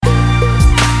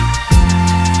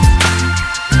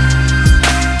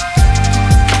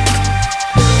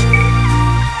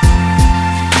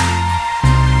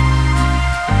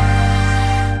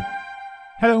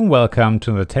welcome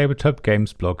to the Tabletop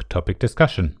Games blog topic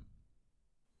discussion.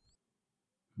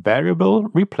 Variable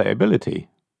replayability.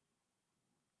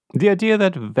 The idea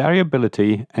that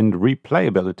variability and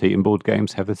replayability in board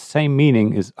games have the same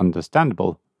meaning is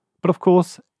understandable, but of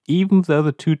course, even though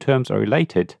the two terms are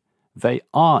related, they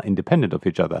are independent of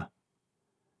each other.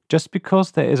 Just because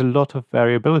there is a lot of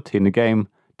variability in a game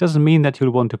doesn't mean that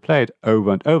you'll want to play it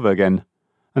over and over again,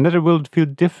 and that it will feel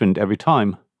different every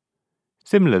time.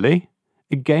 Similarly,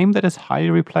 a game that is highly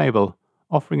replayable,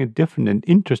 offering a different and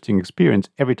interesting experience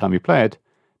every time you play it,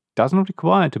 doesn't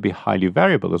require it to be highly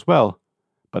variable as well.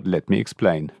 But let me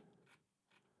explain.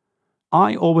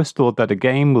 I always thought that a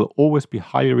game will always be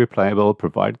highly replayable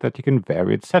provided that you can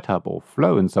vary its setup or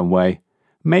flow in some way,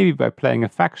 maybe by playing a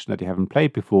faction that you haven't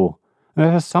played before, and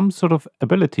that has some sort of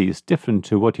abilities different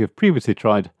to what you have previously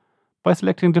tried, by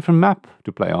selecting a different map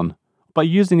to play on, by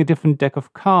using a different deck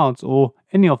of cards, or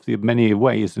any of the many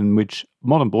ways in which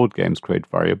modern board games create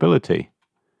variability.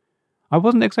 I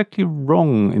wasn't exactly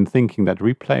wrong in thinking that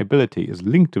replayability is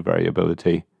linked to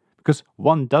variability, because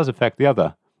one does affect the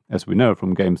other, as we know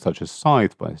from games such as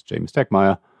Scythe by Jamie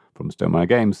Stegmaier from Stonemaier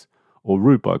Games, or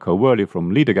Root by Cole Wehrle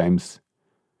from Leader Games.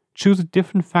 Choose a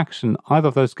different faction either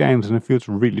of those games and it feels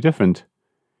really different.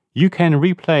 You can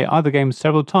replay either game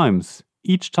several times,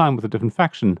 each time with a different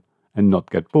faction, and not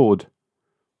get bored.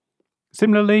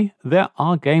 Similarly, there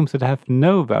are games that have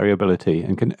no variability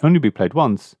and can only be played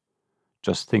once.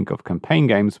 Just think of campaign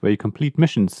games where you complete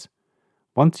missions.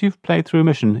 Once you've played through a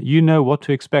mission, you know what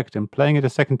to expect, and playing it a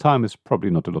second time is probably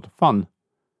not a lot of fun.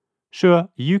 Sure,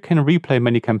 you can replay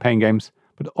many campaign games,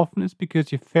 but often it's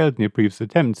because you failed in your previous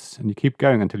attempts, and you keep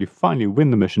going until you finally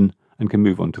win the mission and can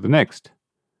move on to the next.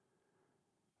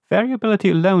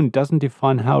 Variability alone doesn't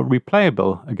define how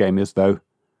replayable a game is, though.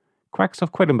 Quacks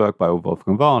of Quedlinburg by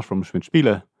Wolfgang Warsch from Schmidt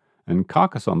Spiele and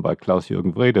Carcassonne by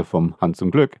Klaus-Jürgen Wrede from Hans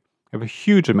im Glück have a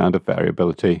huge amount of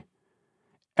variability.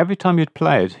 Every time you'd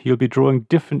play it, you'll be drawing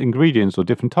different ingredients or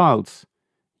different tiles.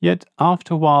 Yet,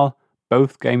 after a while,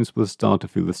 both games will start to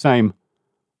feel the same.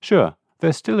 Sure,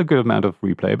 there's still a good amount of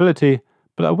replayability,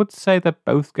 but I would say that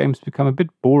both games become a bit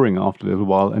boring after a little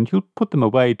while, and you'll put them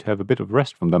away to have a bit of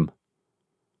rest from them.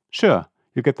 Sure,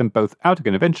 you'll get them both out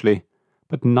again eventually,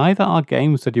 but neither are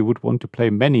games that you would want to play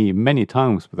many, many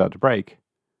times without a break.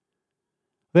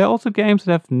 There are also games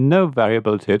that have no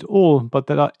variability at all, but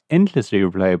that are endlessly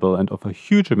replayable and offer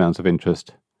huge amounts of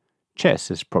interest.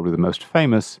 Chess is probably the most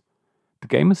famous. The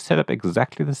game is set up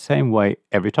exactly the same way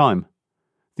every time.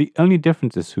 The only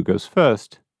difference is who goes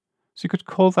first. So you could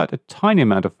call that a tiny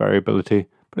amount of variability,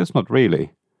 but it's not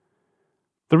really.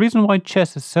 The reason why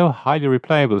chess is so highly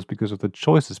replayable is because of the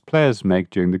choices players make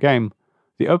during the game,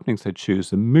 the openings they choose,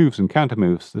 the moves and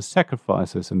countermoves, the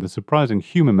sacrifices, and the surprising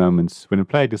human moments when a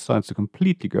player decides to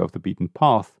completely go off the beaten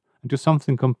path and do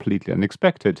something completely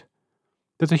unexpected.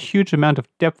 There's a huge amount of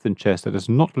depth in chess that is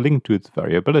not linked to its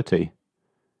variability.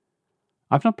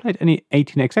 I've not played any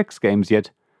 18xx games yet,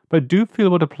 but I do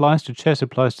feel what applies to chess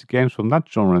applies to games from that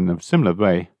genre in a similar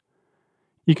way.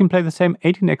 You can play the same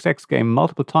 18xx game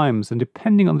multiple times, and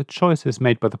depending on the choices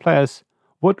made by the players,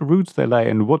 what routes they lay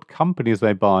and what companies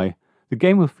they buy, the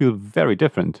game will feel very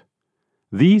different.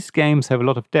 These games have a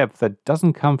lot of depth that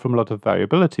doesn't come from a lot of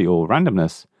variability or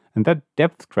randomness, and that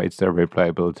depth creates their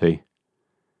replayability.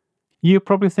 You're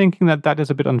probably thinking that that is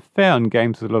a bit unfair on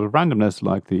games with a lot of randomness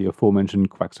like the aforementioned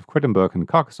Quacks of Quedlinburg and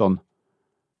Carcassonne.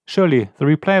 Surely, the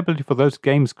replayability for those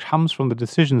games comes from the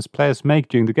decisions players make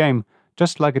during the game,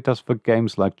 just like it does for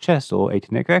games like chess or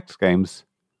 18xx games.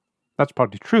 That's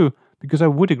partly true, because I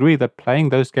would agree that playing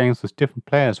those games with different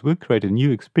players will create a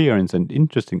new experience and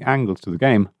interesting angles to the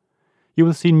game. You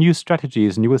will see new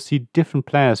strategies, and you will see different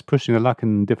players pushing their luck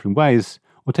in different ways,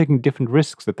 or taking different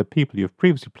risks that the people you've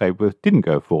previously played with didn't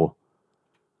go for.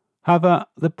 However,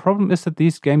 the problem is that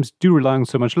these games do rely on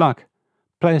so much luck.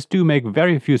 Players do make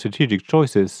very few strategic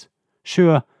choices.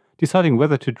 Sure, deciding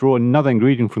whether to draw another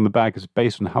ingredient from the bag is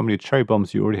based on how many cherry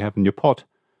bombs you already have in your pot,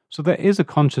 so there is a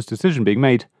conscious decision being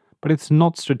made, but it's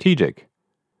not strategic.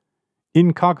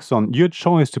 In Carcassonne, your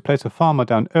choice to place a farmer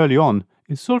down early on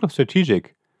is sort of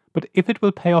strategic, but if it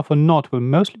will pay off or not will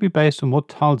mostly be based on what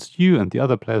tiles you and the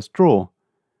other players draw.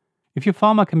 If your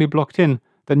farmer can be blocked in,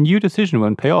 then your decision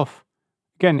won't pay off.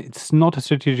 Again, it's not a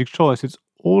strategic choice, it's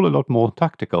all a lot more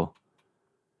tactical.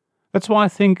 That's why I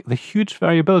think the huge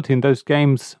variability in those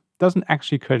games doesn't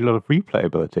actually create a lot of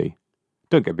replayability.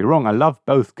 Don't get me wrong, I love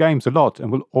both games a lot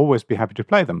and will always be happy to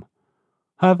play them.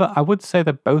 However, I would say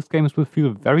that both games will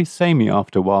feel very samey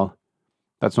after a while.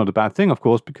 That's not a bad thing, of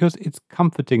course, because it's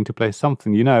comforting to play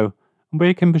something you know, and where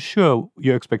you can be sure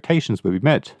your expectations will be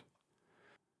met.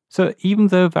 So even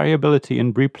though variability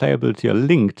and replayability are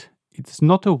linked, it's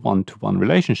not a one-to-one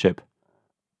relationship.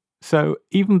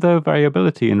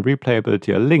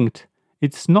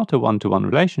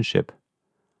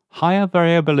 Higher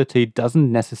variability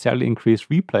doesn't necessarily increase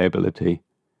replayability,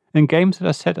 and games that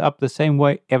are set up the same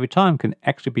way every time can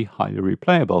actually be highly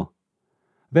replayable.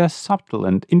 There are subtle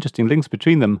and interesting links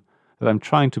between them that I'm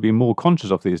trying to be more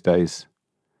conscious of these days.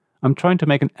 I'm trying to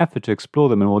make an effort to explore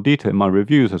them in more detail in my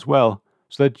reviews as well,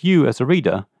 so that you, as a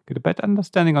reader, get a better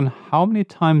understanding on how many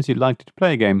times you're likely to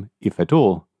play a game, if at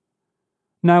all.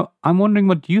 Now, I'm wondering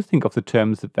what you think of the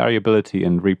terms variability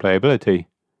and replayability.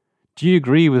 Do you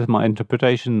agree with my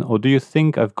interpretation, or do you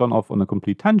think I've gone off on a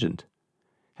complete tangent?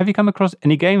 Have you come across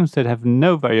any games that have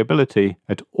no variability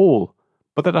at all,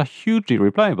 but that are hugely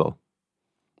replayable?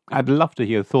 I'd love to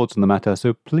hear your thoughts on the matter,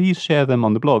 so please share them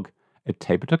on the blog at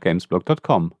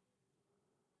tabletopgamesblog.com.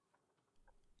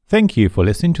 Thank you for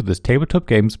listening to this Tabletop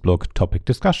Games Blog topic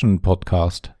discussion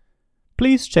podcast.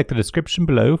 Please check the description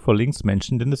below for links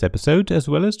mentioned in this episode, as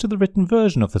well as to the written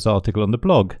version of this article on the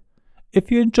blog. If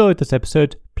you enjoyed this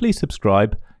episode, please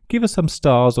subscribe, give us some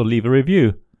stars, or leave a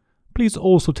review. Please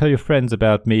also tell your friends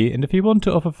about me, and if you want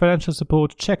to offer financial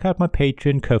support, check out my Patreon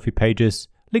and Ko-fi pages,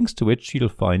 links to which you'll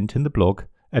find in the blog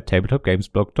at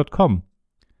tabletopgamesblog.com.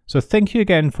 So thank you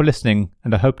again for listening,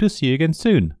 and I hope to see you again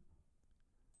soon.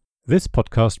 This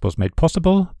podcast was made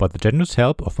possible by the generous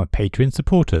help of my Patreon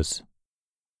supporters.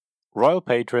 Royal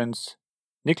Patrons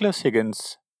Nicholas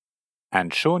Higgins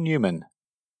and Sean Newman.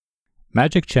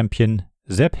 Magic Champion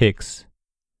Zeb Hicks.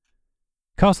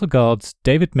 Castle Guards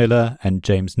David Miller and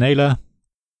James Naylor.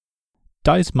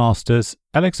 Dice Masters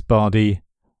Alex Bardi,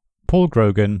 Paul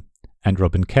Grogan and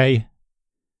Robin Kay.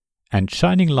 And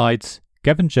Shining Lights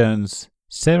Gavin Jones,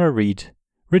 Sarah Reed,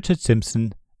 Richard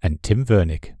Simpson and Tim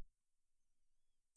Vernick.